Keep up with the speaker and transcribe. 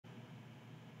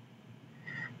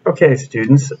Okay,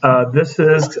 students, this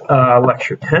is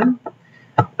lecture 10,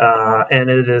 and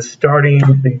it is starting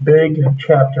the big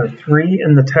chapter 3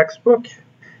 in the textbook.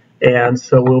 And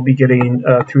so we'll be getting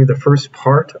through the first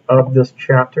part of this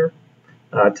chapter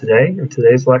today, in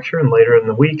today's lecture, and later in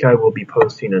the week I will be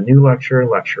posting a new lecture,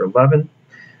 lecture 11,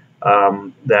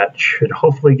 that should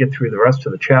hopefully get through the rest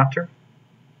of the chapter.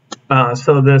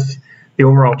 The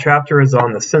overall chapter is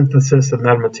on the synthesis of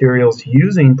metamaterials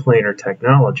using planar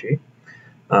technology.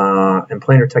 And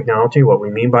planar technology, what we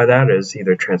mean by that is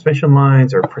either transmission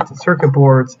lines or printed circuit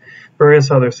boards, various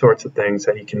other sorts of things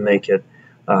that you can make it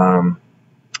in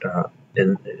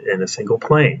a single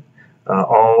plane.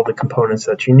 All the components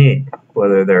that you need,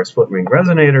 whether they're split ring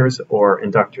resonators or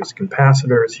inductors,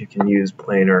 capacitors, you can use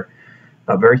planar,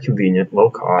 very convenient, low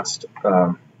cost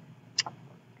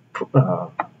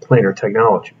planar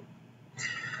technology.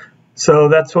 So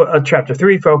that's what chapter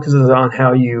 3 focuses on,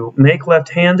 how you make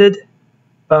left-handed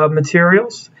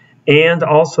materials and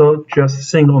also just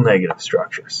single negative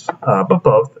structures, but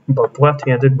both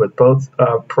left-handed with both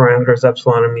parameters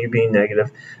epsilon and mu being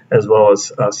negative, as well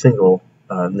as single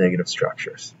negative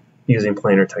structures using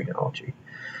planar technology.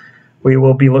 We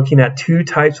will be looking at two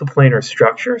types of planar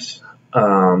structures.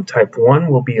 Type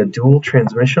 1 will be a dual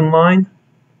transmission line,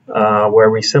 where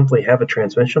we simply have a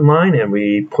transmission line and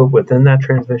we put within that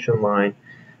transmission line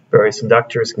various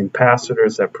inductors and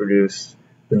capacitors that produce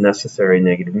the necessary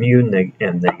negative mu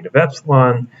and negative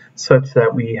epsilon, such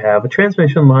that we have a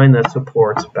transmission line that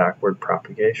supports backward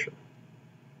propagation.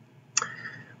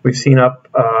 We've seen up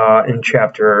in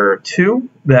chapter 2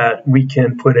 that we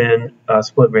can put in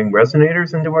split ring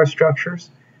resonators into our structures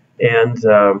and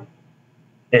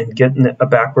get a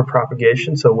backward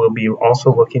propagation. So we'll be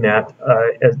also looking at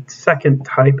a second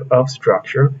type of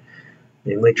structure,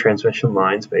 namely transmission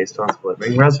lines based on split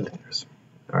ring resonators.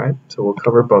 All right, so we'll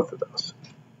cover both of those.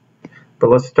 But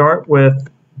let's start with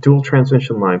dual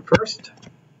transmission line first.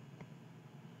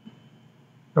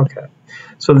 Okay,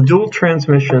 so the dual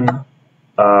transmission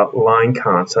line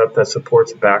concept that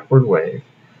supports a backward wave.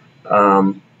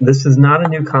 This is not a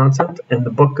new concept, and the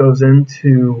book goes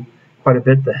into quite a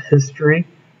bit the history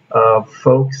of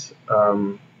folks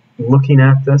looking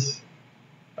at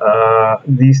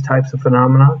these types of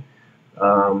phenomena,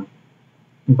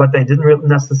 but they didn't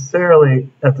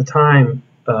necessarily at the time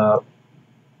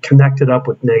connect it up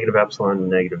with negative epsilon and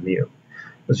negative mu. It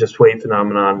was just wave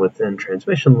phenomenon within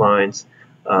transmission lines,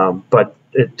 but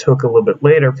it took a little bit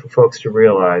later for folks to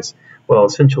realize, well,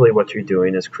 essentially what you're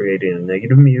doing is creating a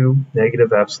negative mu,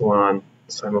 negative epsilon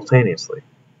simultaneously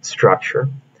structure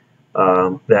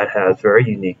that has very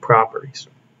unique properties.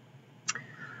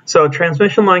 So a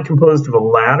transmission line composed of a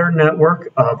ladder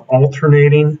network of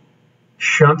alternating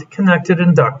shunt-connected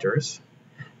inductors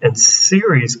and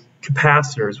series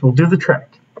capacitors will do the trick.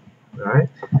 All right.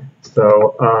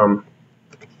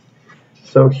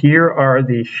 So here are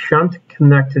the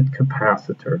shunt-connected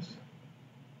capacitors,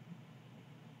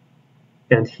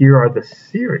 and here are the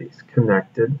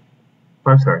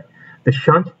the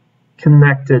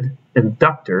shunt-connected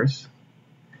inductors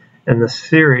and the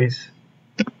series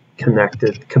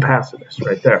connected capacitors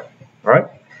right there. All right,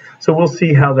 so we'll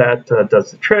see how that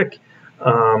does the trick.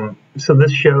 So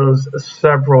this shows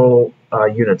several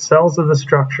unit cells of the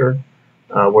structure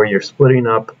where you're splitting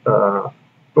up.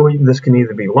 This can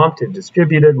either be lumped or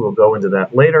distributed. We'll go into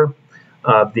that later.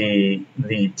 The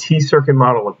T circuit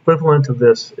model equivalent of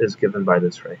this is given by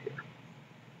this right here.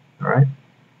 All right.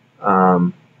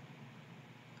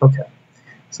 Okay.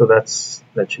 So that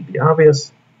should be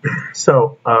obvious.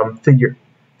 So figure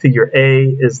A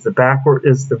is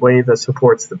the wave that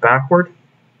supports the backward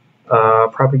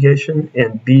propagation,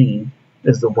 and B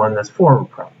is the one that's forward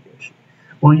propagation.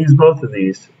 We'll use both of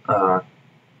these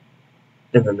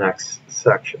in the next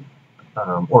section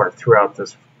or throughout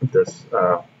this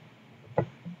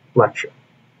lecture.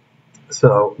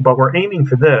 So, but we're aiming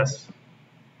for this,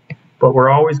 but we're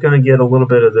always going to get a little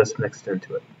bit of this mixed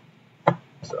into it.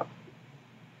 So.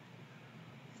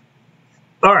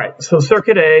 All right, so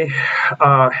circuit A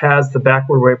has the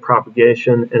backward wave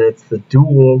propagation, and it's the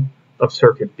dual of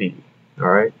circuit B. All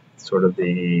right, sort of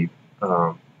the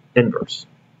inverse.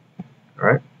 All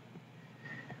right.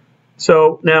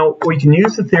 So now we can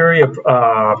use the theory of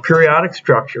periodic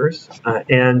structures,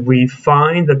 and we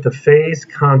find that the phase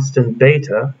constant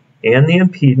beta and the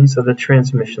impedance of the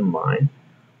transmission line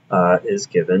is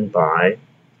given by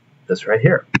this right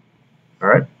here. All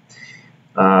right,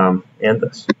 and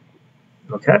this.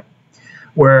 Okay,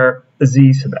 where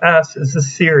Z sub S is the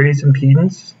series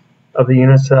impedance of the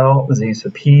unit cell, Z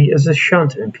sub P is the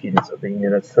shunt impedance of the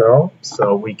unit cell.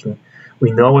 So we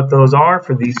know what those are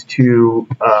for these two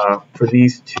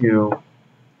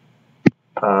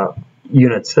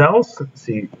unit cells.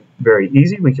 See, very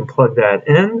easy. We can plug that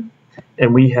in,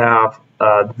 and we have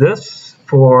this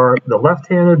for the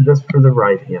left-handed, this for the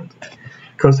right-handed.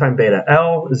 Cosine beta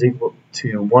L is equal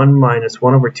to 1 minus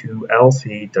 1 over 2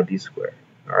 LC W squared.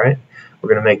 All right, we're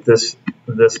going to make this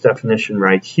definition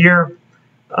right here,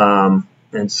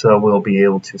 and so we'll be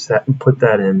able to put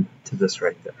that into this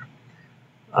right there.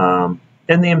 And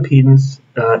the impedance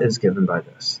is given by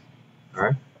this. All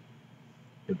right,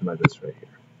 given by this right here.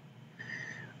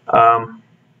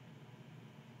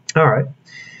 All right,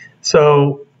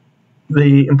 so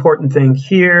the important thing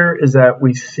here is that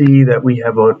we see that we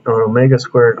have an omega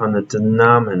squared on the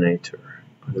denominator.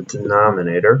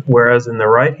 Whereas in the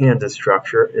right-handed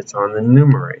structure, it's on the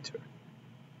numerator.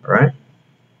 All right?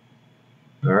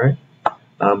 All right?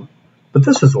 But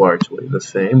this is largely the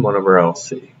same, 1 over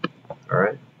LC. All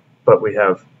right? But we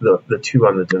have the 2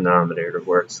 on the denominator,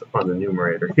 where it's on the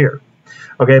numerator here.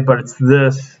 Okay, but it's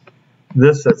this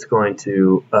that's going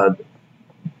to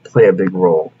play a big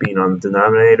role, being on the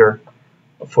denominator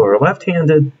for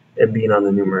left-handed and being on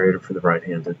the numerator for the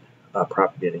right-handed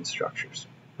propagating structures.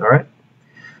 All right?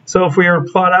 So if we were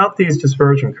to plot out these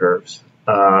dispersion curves,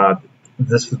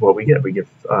 this is what we get. We get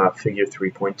figure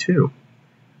 3.2.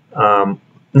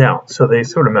 Now, so they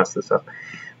sort of mess this up.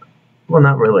 Well,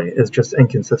 not really. It's just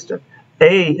inconsistent.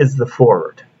 A is the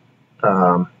forward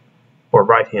or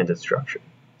right-handed structure.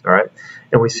 All right?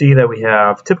 And we see that we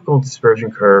have typical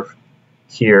dispersion curve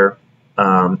here,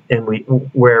 and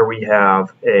where we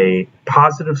have a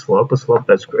positive slope, a slope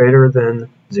that's greater than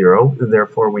 0, and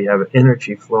therefore we have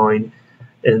energy flowing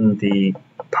in the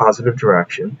positive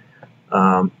direction.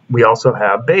 We also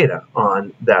have beta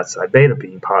on that side, beta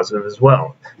being positive as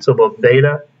well. So both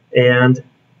beta and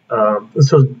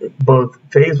so both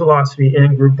phase velocity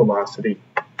and group velocity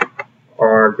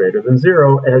are greater than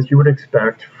 0, as you would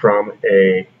expect from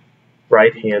a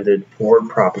right-handed forward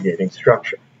propagating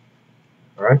structure.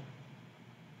 All right.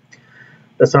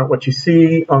 That's not what you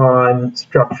see on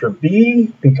structure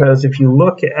B, because if you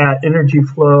look at energy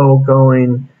flow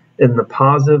going in the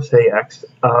positive, say x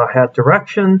hat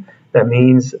direction, that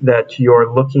means that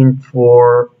you're looking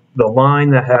for the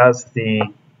line that has the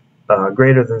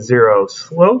greater than 0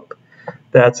 slope.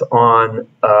 That's on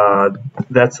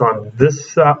this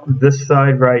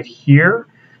side right here,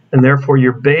 and therefore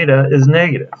your beta is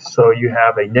negative. So you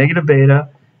have a negative beta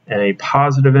and a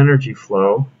positive energy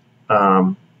flow,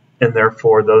 and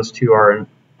therefore those two are in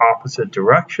opposite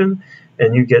direction,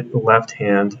 and you get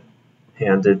left-handed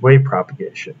wave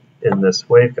propagation in this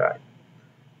waveguide,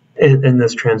 in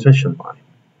this transmission line.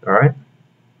 All right.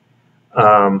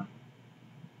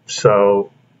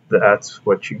 So that's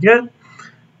what you get.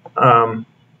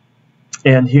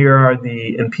 And here are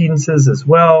the impedances as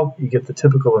well. You get the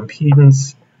typical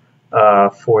impedance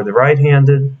for the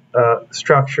right-handed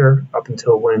structure up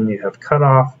until when you have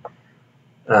cutoff.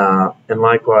 And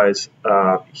likewise,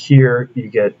 here you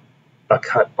get a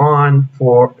cut on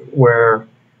for where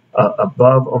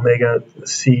above omega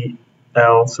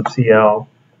CL sub CL,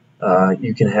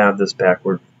 you can have this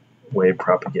backward wave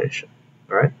propagation.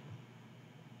 All right.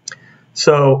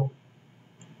 So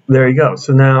there you go.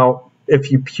 So now,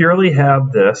 if you purely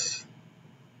have this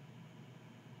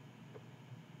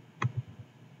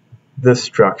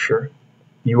structure,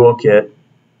 you will get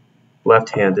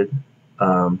left-handed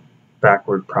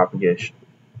backward propagation.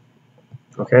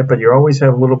 Okay, but you always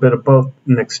have a little bit of both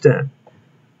mixed in.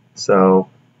 So,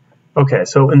 okay,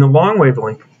 so in the long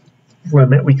wavelength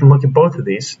limit, we can look at both of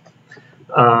these.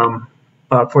 For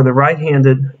the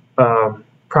right-handed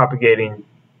propagating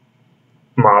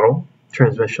model,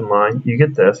 transmission line, you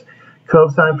get this.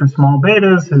 Cosine for small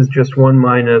betas is just 1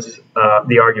 minus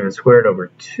the argument squared over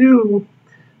 2.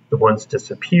 The ones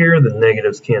disappear, the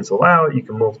negatives cancel out. You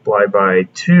can multiply by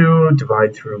 2,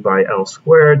 divide through by L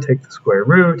squared, take the square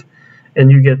root,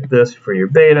 and you get this for your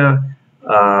beta,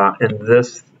 and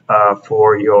this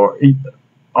for your,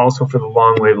 also for the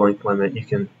long wavelength limit, you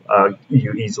can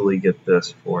you easily get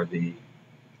this for the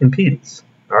impedance.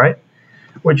 All right,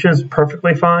 which is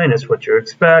perfectly fine. It's what you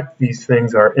expect. These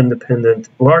things are independent,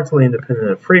 largely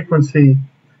independent of frequency,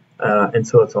 and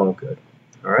so it's all good.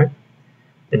 All right.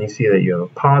 And you see that you have a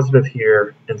positive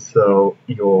here, and so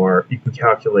you can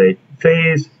calculate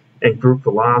phase and group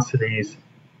velocities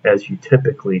as you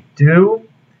typically do,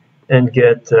 and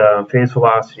get phase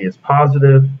velocity is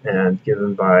positive and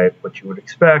given by what you would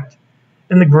expect,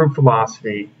 and the group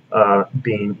velocity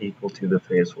being equal to the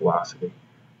phase velocity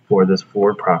for this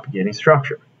forward propagating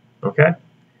structure. Okay,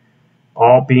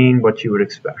 all being what you would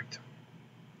expect.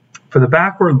 For the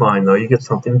backward line, though, you get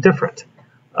something different.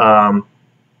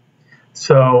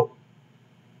 So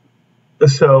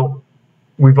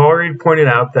we've already pointed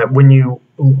out that when you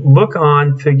look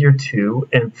on figure 2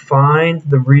 and find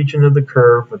the region of the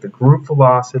curve with the group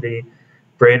velocity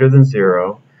greater than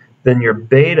 0, then your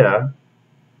beta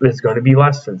is going to be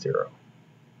less than 0.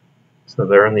 So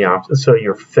they're in the opposite. So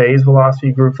your phase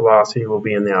velocity, group velocity will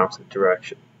be in the opposite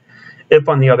direction. If,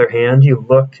 on the other hand, you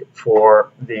look for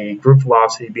the group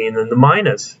velocity being in the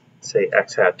minus, say,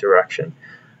 x hat direction,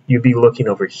 you'd be looking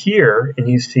over here, and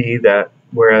you see that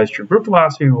whereas your group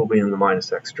velocity will be in the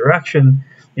minus x direction,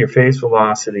 your phase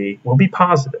velocity will be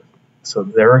positive. So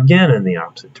they're again in the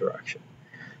opposite direction.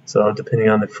 So depending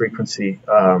on the frequency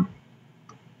that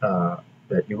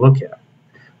you look at.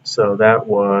 So that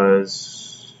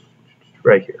was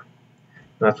right here.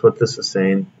 That's what this is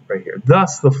saying right here.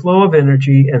 Thus, the flow of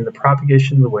energy and the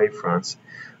propagation of the wave fronts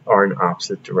are in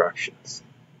opposite directions.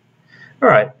 All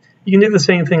right, you can do the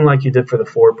same thing like you did for the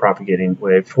forward propagating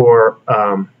wave. For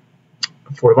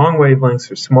long wavelengths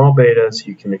or small betas,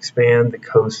 you can expand the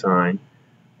cosine,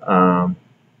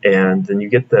 and then you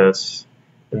get this,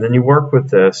 and then you work with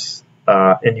this,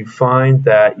 and you find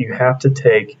that you have to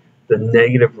take the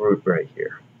negative root right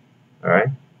here, all right,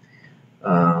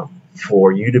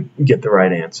 for you to get the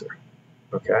right answer,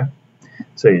 okay?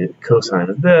 So you get cosine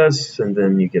of this, and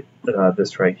then you get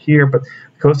this right here, but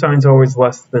cosine is always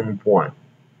less than 1,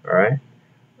 all right?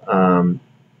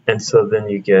 And so then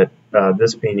you get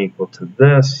this being equal to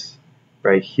this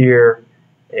right here,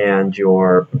 and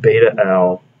your beta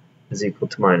L is equal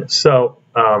to minus. So,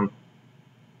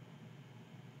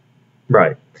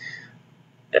 right.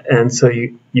 And so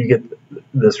you get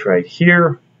this right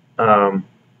here, and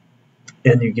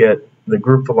you get the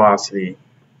group velocity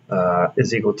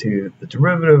is equal to the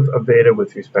derivative of beta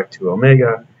with respect to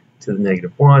omega to the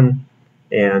negative 1,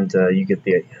 and you get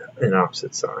an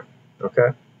opposite sign,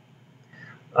 okay?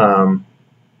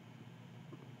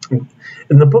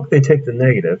 In the book, they take the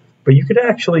negative, but you could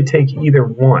actually take either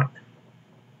one,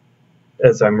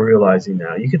 as I'm realizing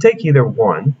now. You could take either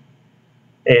one,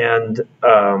 and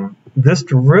this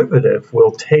derivative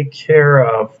will take care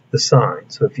of the sign.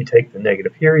 So if you take the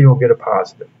negative here, you'll get a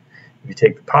positive. If you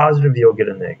take the positive, you'll get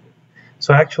a negative.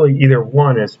 So actually, either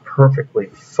one is perfectly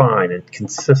fine and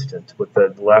consistent with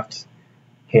the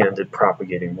left-handed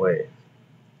propagating wave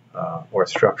or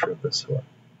structure of this sort.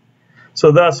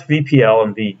 So thus, VPL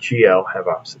and VGL have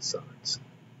opposite signs.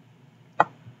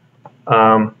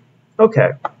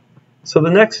 Okay, so the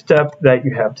next step that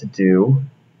you have to do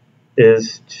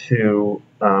is to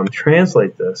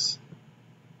translate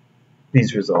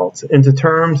these results into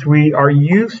terms we are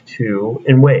used to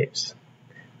in waves,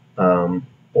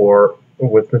 or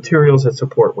with materials that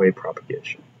support wave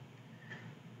propagation.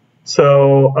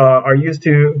 So are used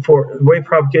to for wave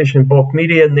propagation in bulk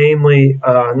media, namely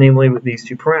with these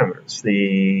two parameters,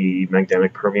 the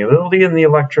magnetic permeability and the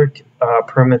electric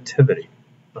permittivity.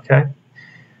 Okay,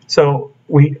 so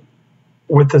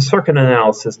with the circuit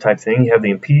analysis type thing, you have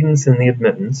the impedance and the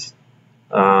admittance,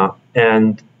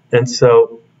 and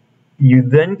so you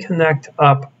then connect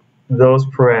up those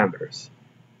parameters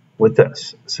with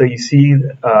this. So you see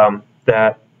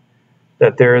that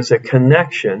there is a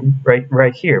connection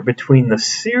right here between the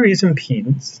series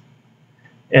impedance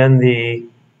and the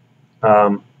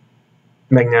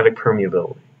magnetic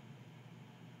permeability.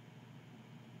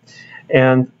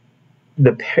 And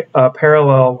the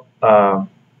parallel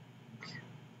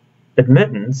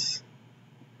admittance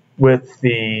with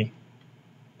the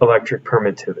electric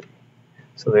permittivity.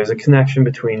 So there's a connection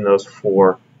between those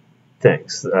four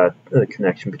things, the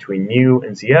connection between mu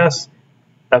and ZS,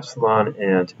 epsilon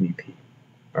and mu p.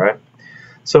 All right.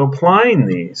 So applying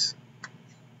these,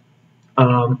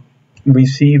 we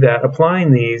see that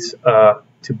applying these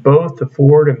to both the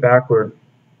forward and backward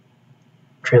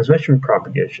transmission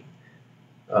propagation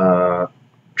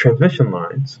transmission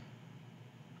lines,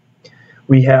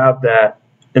 we have that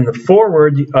in the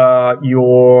forward,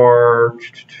 your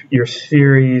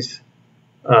series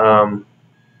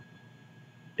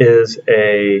is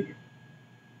a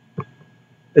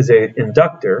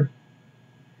inductor,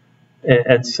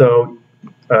 and so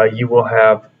you will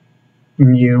have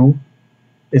mu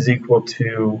is equal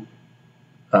to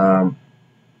 1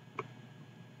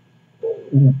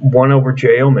 over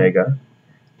j omega,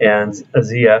 and a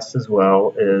ZS as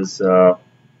well is 1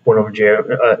 over j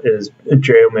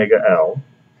omega L.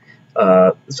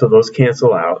 So those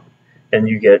cancel out, and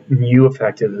you get mu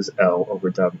effective as L over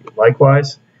W.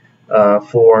 Likewise,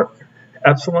 for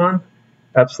epsilon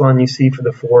you see for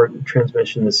the forward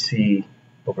transmission is C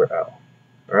over L.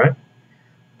 All right.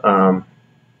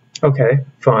 Okay,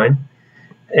 fine.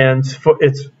 And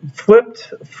it's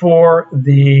flipped for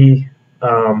the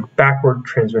backward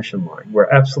transmission line,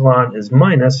 where epsilon is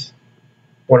minus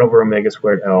 1 over omega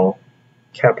squared L,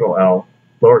 capital L,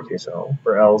 lowercase l,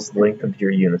 where L is the length of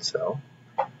your unit cell.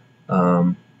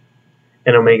 And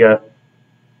omega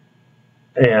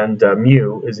and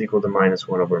mu is equal to minus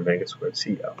 1 over omega squared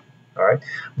CL. All right,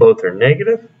 both are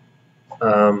negative.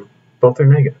 All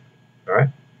right.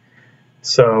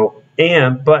 So,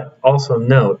 but also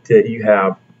note that you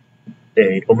have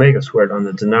a omega squared on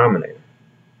the denominator.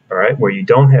 All right, where you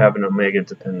don't have an omega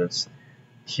dependence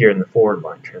here in the forward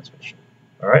line transmission.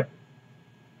 All right.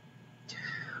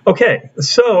 Okay,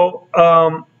 so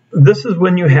this is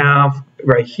when you have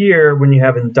right here when you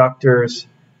have inductors.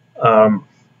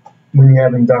 When you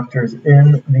have inductors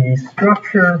in the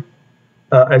structure,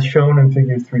 as shown in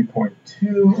Figure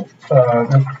 3.2,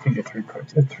 not Figure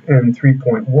 3.2, and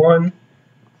 3.1.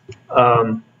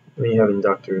 When you have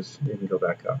inductors, you can go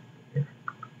back up here,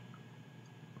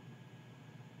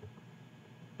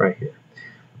 right here.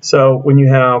 So when you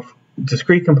have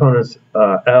discrete components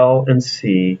L and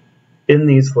C in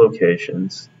these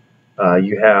locations,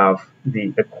 you have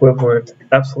the equivalent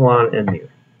epsilon and mu.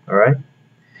 All right.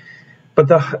 But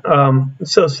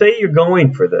so say you're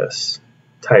going for this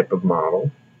type of model,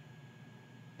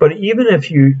 but even if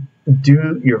you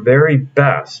do your very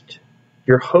best,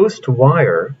 your host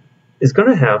wire is going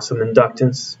to have some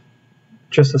inductance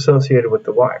just associated with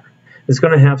the wire. It's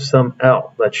going to have some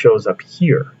L that shows up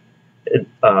here, and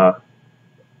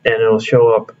it'll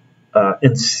show up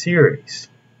in series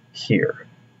here.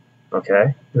 Okay,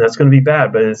 and that's going to be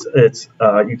bad, but it's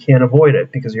you can't avoid it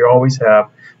because you always have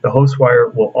the host wire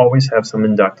will always have some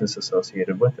inductance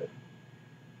associated with it.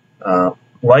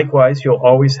 Likewise, you'll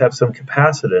always have some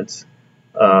capacitance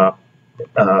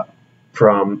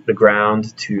from the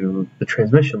ground to the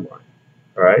transmission line.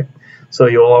 All right, so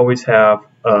you'll always have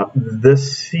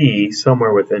this C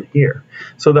somewhere within here.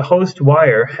 So the host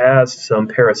wire has some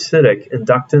parasitic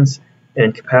inductance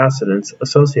and capacitance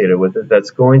associated with it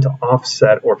that's going to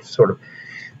offset or sort of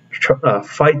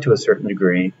fight to a certain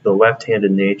degree the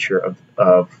left-handed nature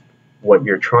of what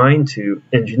you're trying to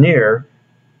engineer,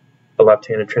 a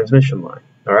left-handed transmission line.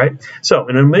 All right. So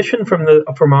an omission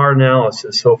from our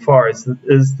analysis so far is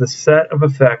the set of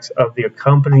effects of the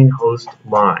accompanying host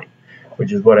line,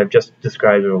 which is what I've just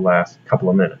described in the last couple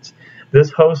of minutes. This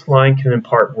host line can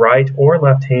impart right or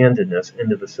left-handedness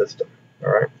into the system. All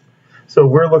right. So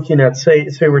we're looking at, say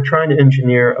we're trying to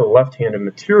engineer a left-handed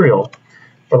material,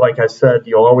 but like I said,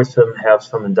 you'll always have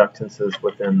some inductances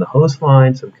within the host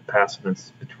line, some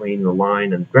capacitance between the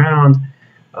line and ground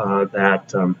that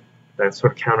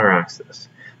sort of counteracts this.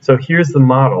 So here's the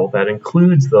model that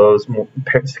includes those,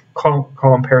 call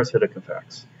them parasitic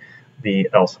effects. The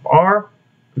L sub R,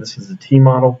 this is the T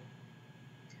model,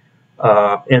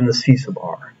 and the C sub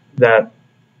R. That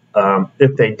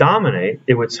if they dominate,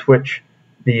 it would switch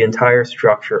the entire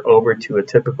structure over to a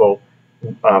typical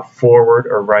forward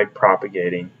or right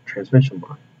propagating transmission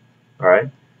line. All right,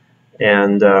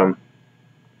 and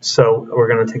so we're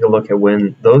going to take a look at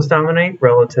when those dominate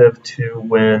relative to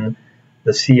when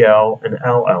the CL and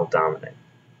LL dominate.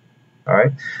 All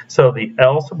right, so the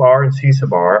L sub R and C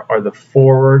sub R are the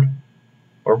forward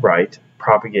or right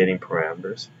propagating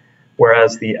parameters,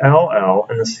 whereas the LL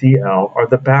and the CL are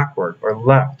the backward or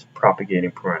left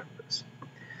propagating parameters.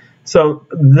 So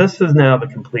this is now the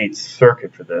complete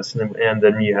circuit for this, and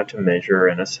then you have to measure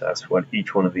and assess what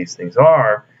each one of these things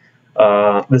are.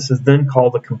 This is then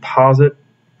called a composite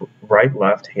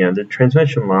right-left-handed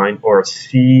transmission line, or a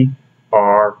CRLH.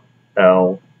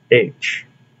 All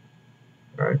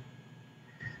right.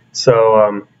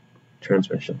 So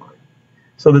transmission line.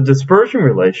 So the dispersion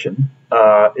relation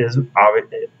is and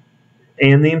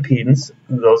the impedance.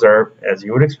 Those are, as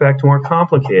you would expect, more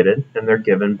complicated, and they're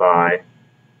given by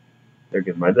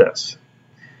this.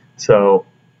 So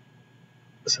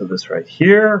this right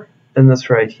here and this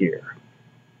right here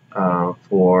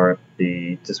for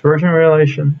the dispersion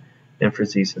relation and for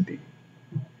Z sub B.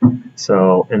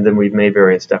 So, and then we've made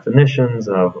various definitions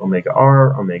of omega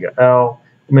R, omega L.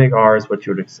 Omega R is what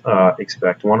you would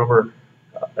expect. 1 over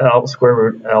L square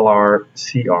root LR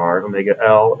CR. Omega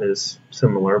L is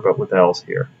similar, but with L's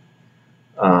here.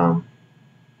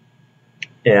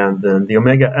 And then the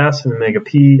omega S and omega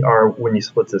P are when you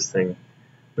split this thing,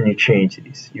 when you change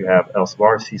these. You have L sub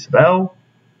R, C sub L,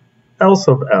 L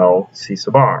sub L, C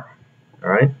sub R. All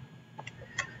right.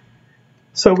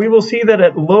 So we will see that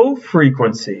at low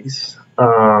frequencies,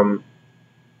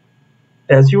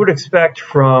 as you would expect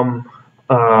from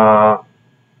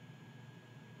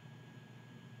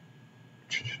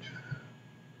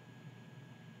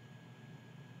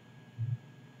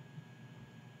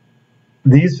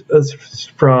these is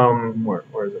from where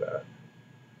is it at?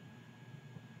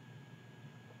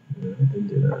 I didn't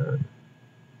do that.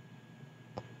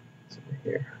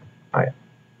 here.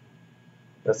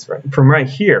 That's right. From right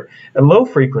here, at low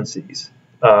frequencies,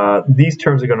 these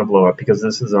terms are going to blow up because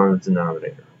this is on the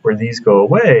denominator, where these go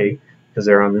away because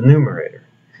they're on the numerator.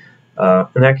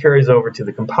 And that carries over to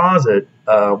the composite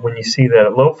when you see that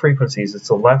at low frequencies, it's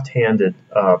the left-handed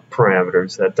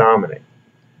parameters that dominate.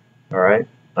 All right.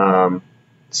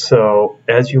 So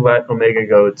as you let omega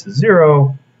go to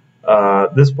 0,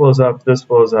 this blows up,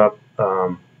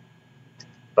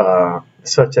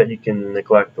 such that you can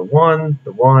neglect the 1,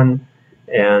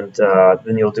 and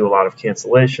then you'll do a lot of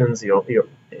cancellations.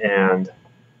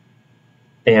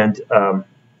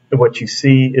 What you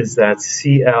see is that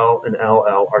CL and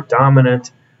LL are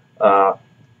dominant,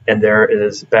 and there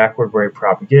is backward wave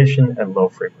propagation at low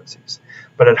frequencies.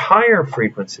 But at higher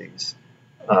frequencies,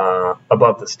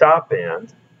 above the stop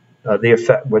band, the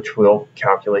effect, which we'll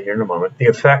calculate here in a moment, the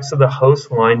effects of the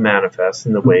host line manifest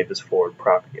and the wave is forward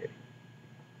propagating.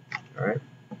 All right.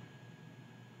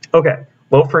 Okay,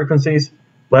 low frequencies,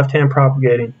 left-hand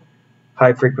propagating,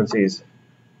 high frequencies,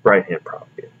 right-hand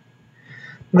propagating.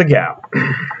 The gap.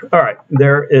 All right,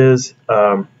 there is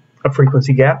a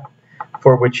frequency gap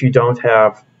for which you don't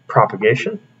have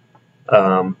propagation,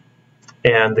 and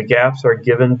the gaps are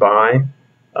given by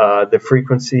the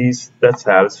frequencies that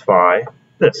satisfy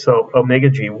this. So omega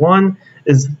G1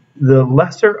 is the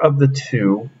lesser of the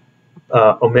two,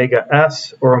 omega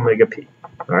S or omega P.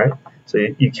 All right, so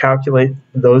you calculate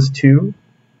those two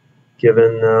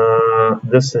given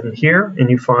this in here, and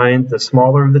you find the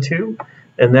smaller of the two,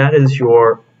 and that is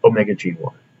your omega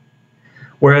G1.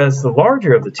 Whereas the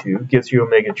larger of the two gives you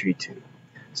omega G2.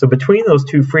 So between those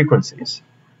two frequencies,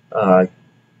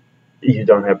 you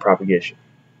don't have propagation.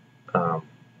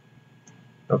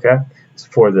 Okay, it's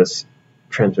for this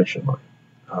transmission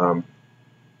line.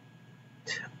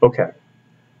 Okay,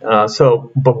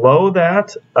 so below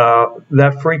that,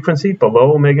 that frequency,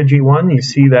 below omega G1, you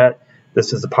see that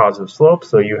this is a positive slope,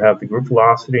 so you have the group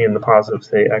velocity in the positive,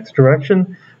 say, x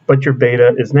direction, but your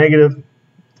beta is negative,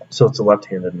 so it's a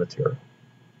left-handed material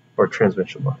or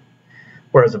transmission line.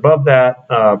 Whereas above that,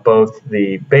 both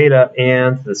the beta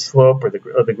and the slope or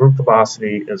the group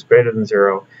velocity is greater than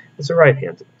 0. It's a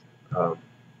right-handed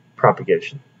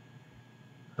propagation.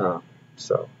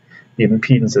 So the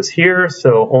impedance is here,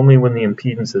 so only when the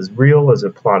impedance is real is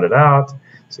it plotted out.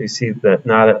 So you see that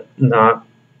not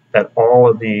at all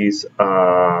of these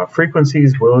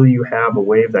frequencies will you have a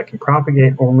wave that can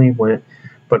propagate,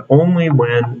 but only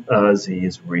when Z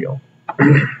is real.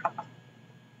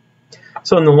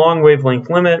 So in the long wavelength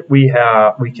limit, we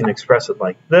can express it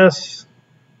like this.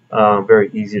 Very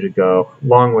easy to go.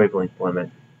 Long wavelength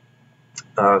limit.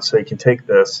 So you can take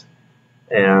this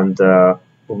and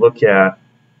look at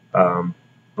the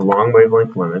long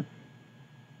wavelength limit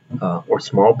or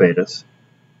small betas,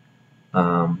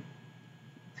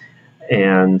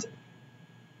 and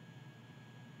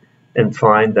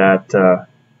find that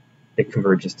it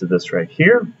converges to this right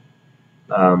here,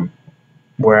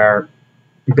 where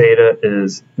beta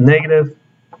is negative,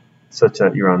 such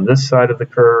that you're on this side of the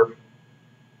curve.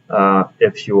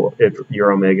 If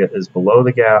your omega is below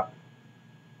the gap,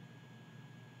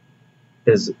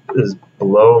 is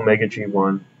below omega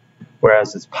G1,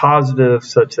 whereas it's positive,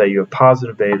 such that you have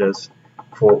positive betas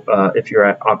for if you're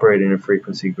operating a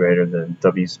frequency greater than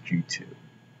W's G2.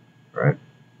 All right.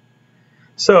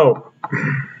 So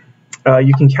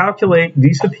you can calculate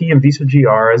V sub P and V sub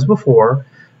GR as before,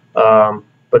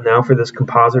 but now for this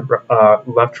composite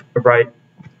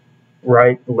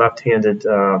left-handed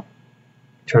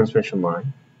transmission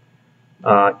line.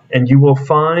 And you will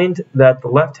find that the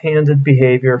left-handed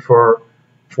behavior for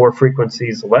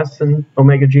frequencies less than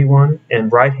omega G1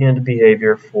 and right-handed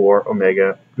behavior for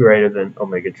omega greater than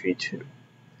omega G2.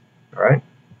 All right.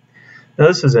 Now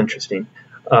this is interesting.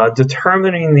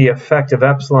 Determining the effect of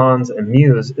epsilons and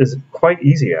mu's is quite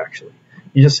easy, actually.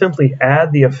 You just simply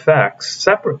add the effects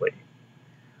separately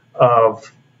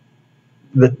of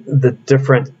the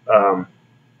different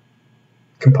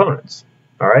components.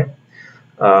 All right.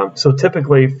 So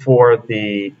typically for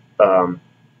the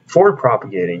forward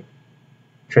propagating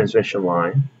transmission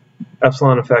line,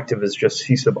 epsilon effective is just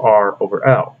C sub R over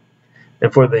L.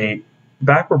 And for the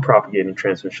backward propagating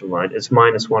transmission line, it's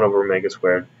 -1 over omega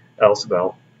squared L sub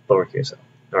L lowercase l.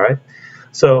 All right.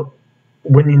 So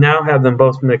when you now have them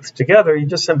both mixed together, you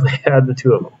just simply add the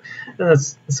two of them, and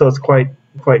so it's quite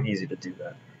easy to do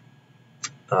that.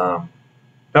 All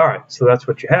right. So that's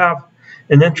what you have.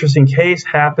 An interesting case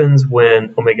happens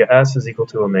when omega S is equal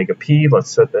to omega P. Let's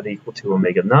set that equal to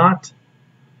omega naught.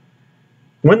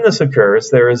 When this occurs,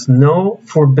 there is no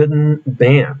forbidden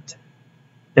band,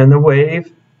 and the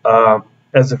wave,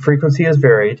 as the frequency is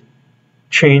varied,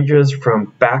 changes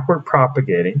from backward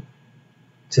propagating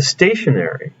to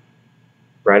stationary,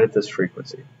 right at this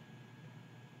frequency,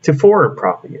 to forward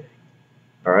propagating,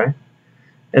 all right?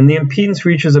 And the impedance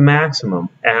reaches a maximum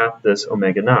at this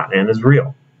omega naught and is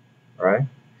real, all right?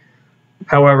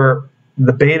 However,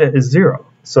 the beta is 0,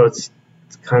 so it's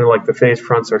kind of like the phase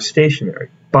fronts are stationary,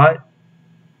 but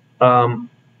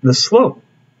the slope,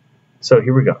 so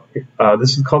here we go.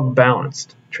 This is called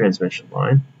balanced transmission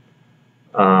line.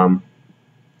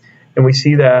 And we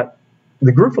see that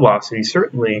the group velocity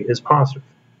certainly is positive,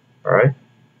 all right?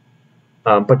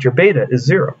 But your beta is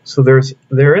 0. So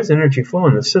there is energy flow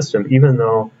in the system, even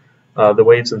though the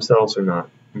waves themselves are not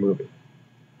moving.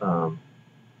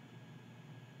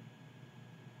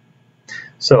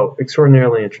 So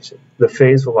extraordinarily interesting. The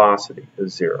phase velocity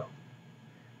is 0.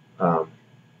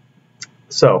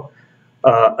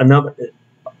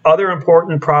 Other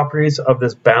important properties of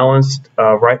this balanced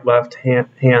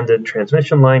right-left-handed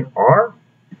transmission line are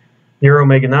near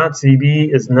omega naught,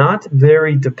 ZB is not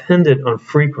very dependent on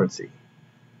frequency.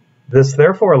 This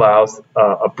therefore allows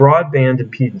a broadband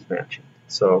impedance matching,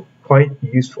 so quite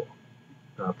useful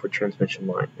for transmission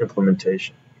line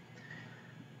implementation.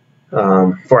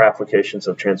 For applications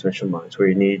of transmission lines where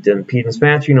you need impedance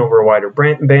matching over a wider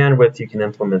bandwidth, you can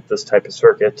implement this type of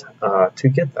circuit to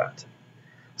get that.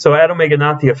 So at omega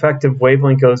naught, the effective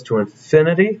wavelength goes to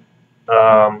infinity,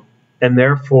 and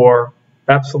therefore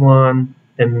epsilon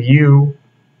and mu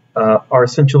are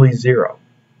essentially 0.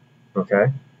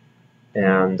 Okay,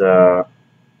 and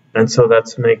so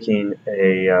that's making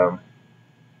a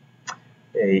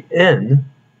n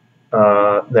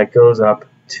that goes up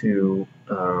to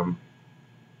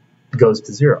goes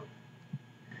to 0.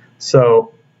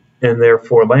 So, and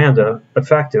therefore lambda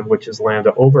effective, which is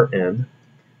lambda over n,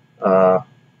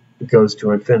 goes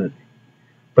to infinity.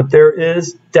 But there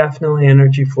is definitely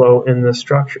energy flow in this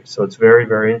structure, so it's very,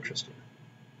 very interesting.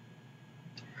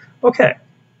 Okay,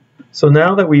 so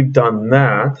now that we've done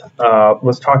that,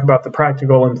 let's talk about the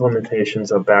practical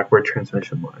implementations of backward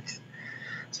transmission lines.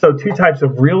 So 2 types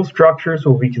of real structures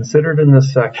will be considered in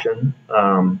this section.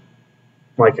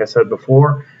 Like I said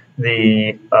before,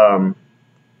 the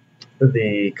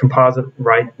composite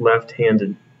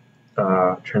right-left-handed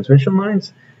transmission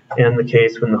lines, and the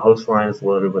case when the host line is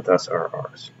loaded with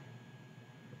SRRs.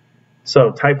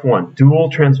 So type 1, dual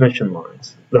transmission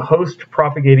lines. The host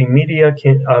propagating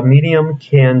medium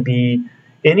can be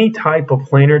any type of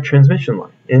planar transmission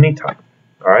line, any type,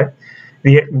 all right?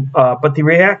 But the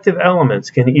reactive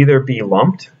elements can either be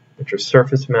lumped, which are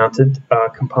surface-mounted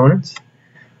components,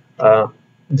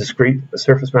 discrete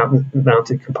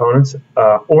surface-mounted components,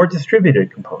 or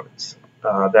distributed components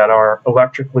that are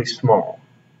electrically small,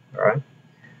 all right?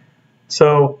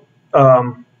 So,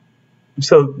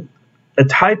 a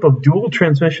type of dual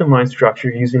transmission line structure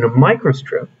using a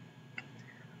microstrip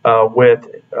with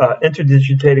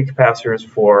interdigitated capacitors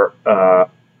for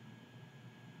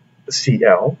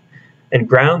CL and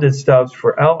grounded stubs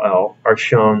for LL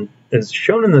is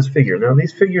shown in this figure. Now,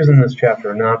 these figures in this chapter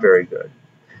are not very good.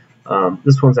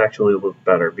 This one's actually a little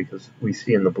better because we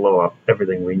see in the blow-up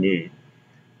everything we need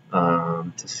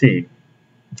to see.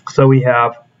 So we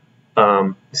have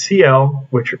CL,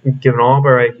 which are given all by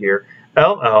right here.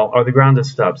 LL are the grounded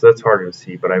stubs. That's harder to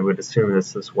see, but I would assume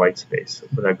it's this white space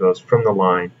that goes from the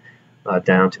line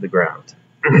down to the ground.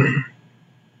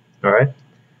 All right.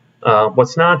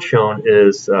 What's not shown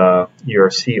is your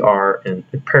CR and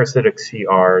parasitic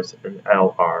CRs and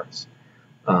LRs,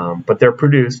 but they're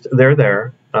produced. They're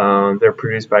there. They're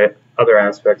produced by other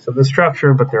aspects of the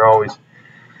structure, but they're always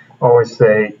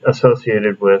say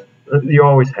associated with. You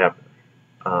always have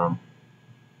them.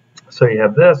 So you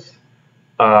have this,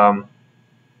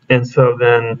 and so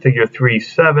then figure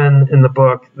 3.7 in the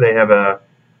book, they have a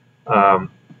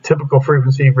typical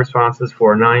frequency responses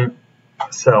for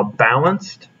 9-cell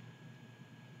balanced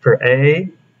for A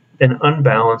and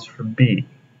unbalanced for B.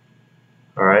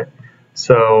 All right,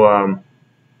 so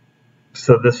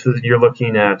so this is, you're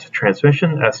looking at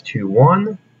transmission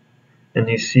S21, and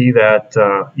you see that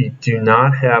you do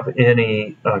not have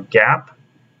any gap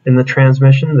in the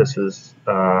transmission. This is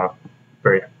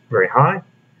very, very high.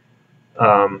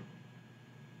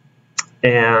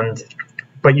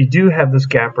 But you do have this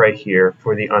gap right here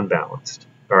for the unbalanced,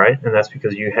 all right? And that's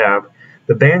because you have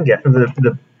the band gap,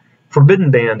 the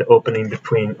forbidden band opening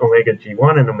between omega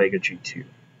G1 and omega G2,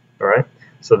 all right?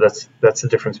 So that's the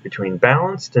difference between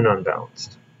balanced and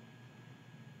unbalanced.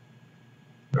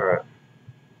 All right.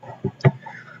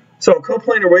 So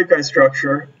coplanar waveguide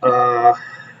structure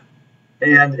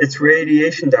and its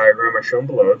radiation diagram are shown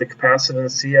below. The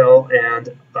capacitance CL and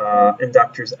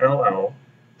inductors LL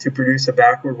to produce a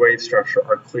backward wave structure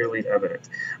are clearly evident.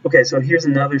 Okay, so here's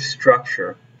another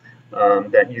structure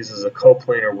that uses a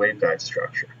coplanar waveguide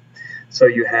structure. So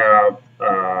you have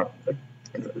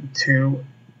two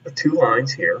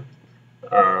lines here.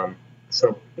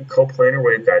 So coplanar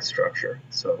waveguide structure.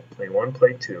 So plane 1,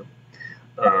 plane 2.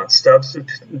 Stubs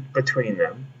between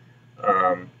them,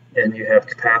 and you have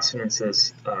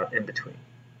capacitances in between.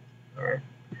 All right,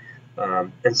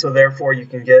 and so therefore you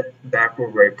can get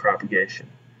backward wave propagation.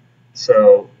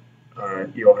 So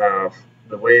you'll have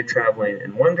the wave traveling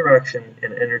in one direction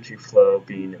and energy flow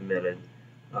being emitted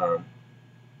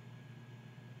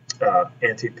not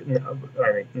in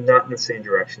the same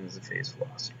direction as the phase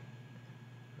velocity.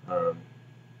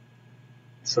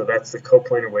 So that's the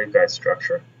coplanar waveguide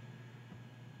structure.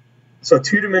 So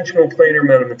two-dimensional planar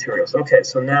metamaterials. Okay,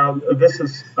 so now this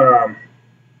is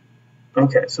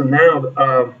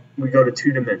we go to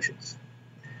 2 dimensions.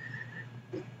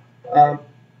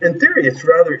 In theory, it's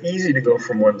rather easy to go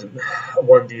from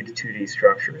 1D to 2D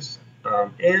structures,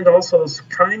 and also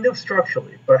kind of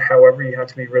structurally. But however, you have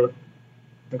to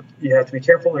be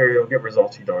careful, or you'll get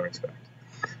results you don't expect.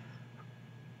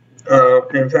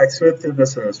 In fact, Smith did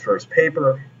this in his first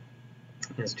paper,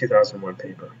 his 2001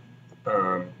 paper.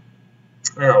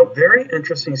 Now, a very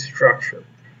interesting structure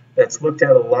that's looked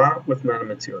at a lot with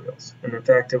metamaterials, and in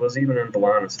fact, it was even in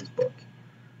Balanis' book,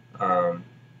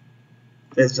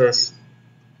 is this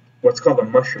what's called a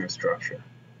mushroom structure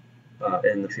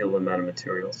in the field of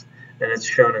metamaterials, and it's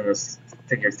shown in this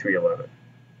figure 311.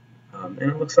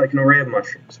 And it looks like an array of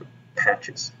mushrooms, or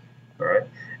patches, all right?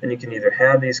 And you can either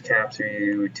have these caps or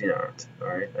you do not, all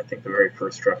right? I think the very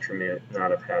first structure may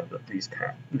not have had these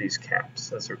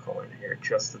caps, as they're calling it here,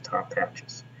 just the top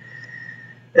patches.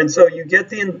 And so you get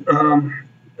the,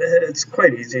 it's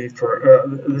quite easy for,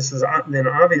 this is an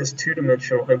obvious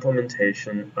two-dimensional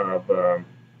implementation of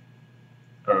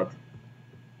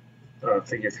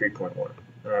figure 3.1.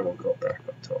 And I will go back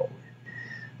up to all the way.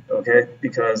 Okay,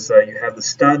 because you have the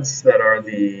studs that are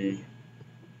the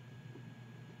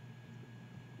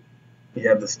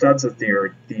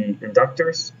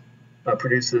inductors,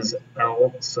 produces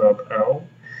L sub L,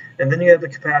 and then you have the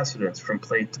capacitance from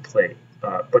plate to plate,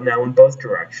 but now in both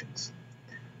directions,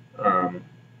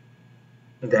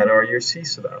 that are your C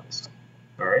sub Ls.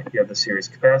 All right, you have the series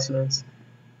capacitance,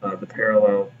 the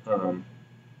parallel,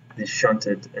 the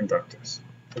shunted inductors,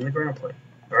 and the ground plane.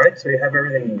 All right, so you have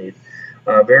everything you need.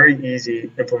 Very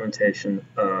easy implementation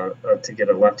to get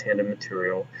a left-handed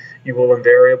material. You will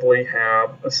invariably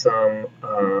have some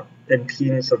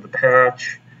impedance of the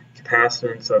patch,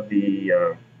 capacitance of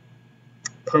the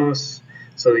posts.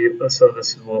 So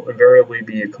this will invariably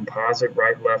be a composite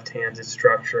right-left-handed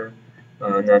structure,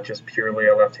 not just purely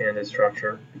a left-handed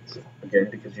structure. Again,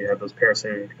 because you have those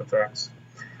parasitic effects.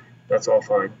 That's all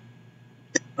fine.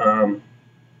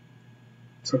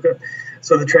 So good.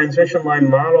 So the transmission line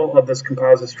model of this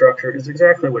composite structure is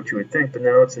exactly what you would think, but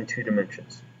now it's in 2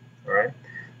 dimensions. All right.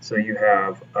 So you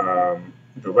have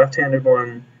the left-handed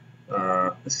one,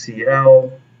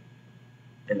 CL,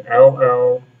 and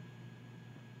LL,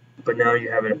 but now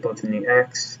you have it both in the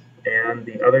X and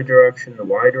the other direction, the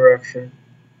Y direction.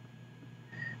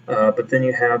 But then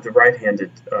you have the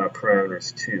right-handed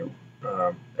parameters too,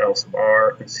 L sub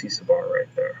R and C sub R right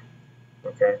there.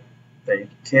 Okay, that you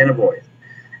can't avoid.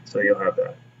 So you'll have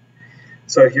that.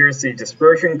 So here's the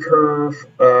dispersion curve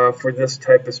for this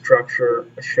type of structure,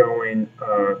 showing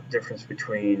difference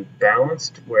between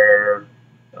balanced, where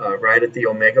right at the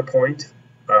omega point,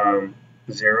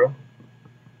 0,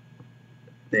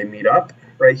 they meet up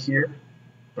right here,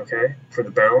 okay, for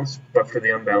the balanced, but for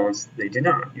the unbalanced, they do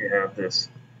not. You have this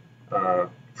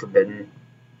forbidden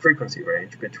frequency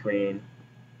range between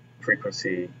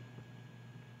frequency,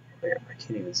 I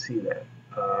can't even see that,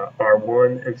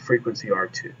 R1 and frequency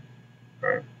R2,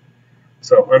 right?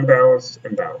 So unbalanced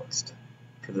and balanced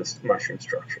for this mushroom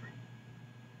structure.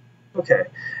 Okay,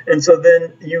 and so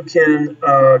then you can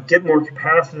get more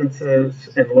capacitances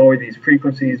and lower these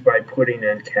frequencies by putting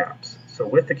in caps. So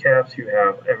with the caps, you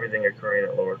have everything occurring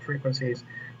at lower frequencies.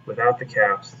 Without the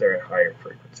caps, they're at higher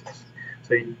frequencies.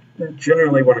 So you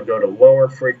generally want to go to lower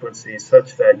frequencies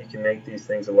such that you can make these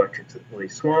things electrically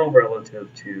small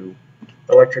relative to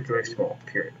electrically small,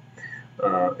 period.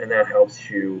 And that helps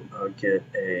you get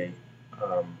a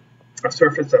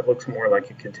surface that looks more like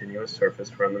a continuous surface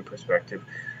from the perspective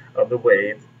of the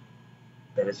wave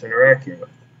that it's interacting with.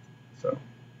 So,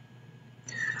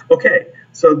 okay,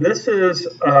 so this is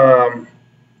from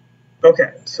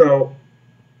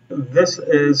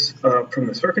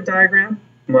the circuit diagram,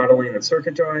 modeling the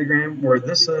circuit diagram, where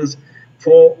this is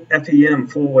full FEM,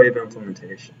 full wave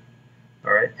implementation.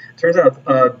 All right. Turns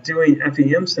out doing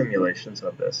FEM simulations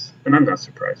of this, and I'm not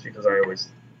surprised because I always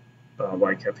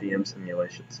like FEM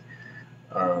simulations.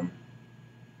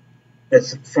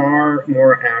 It's far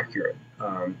more accurate,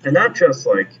 and not just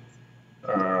like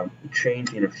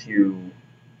changing a few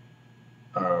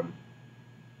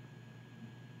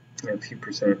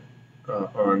percent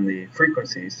on the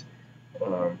frequencies,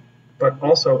 but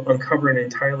also uncovering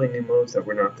entirely new modes that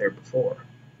were not there before.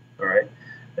 All right.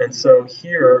 And so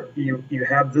here you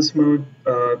have this mode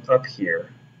up here,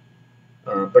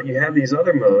 but you have these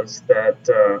other modes that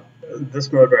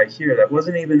this mode right here that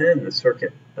wasn't even in the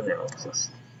circuit analysis.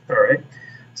 All right,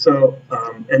 so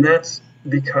and that's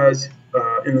because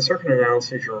in the circuit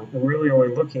analysis you're really only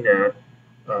looking at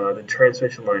the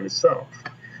transmission line itself,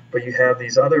 but you have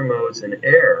these other modes in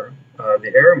air,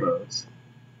 the air modes,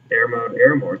 air mode,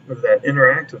 that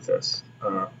interact with this,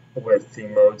 with the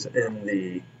modes in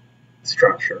the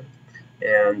structure,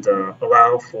 and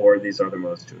allow for these other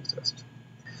modes to exist.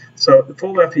 So the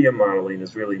full FEM modeling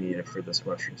is really needed for this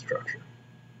mushroom structure.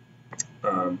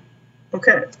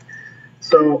 Okay,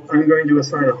 so I'm going to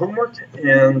assign a homework,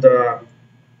 and that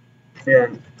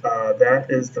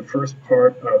is the first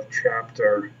part of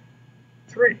chapter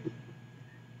 3.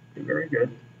 Very good.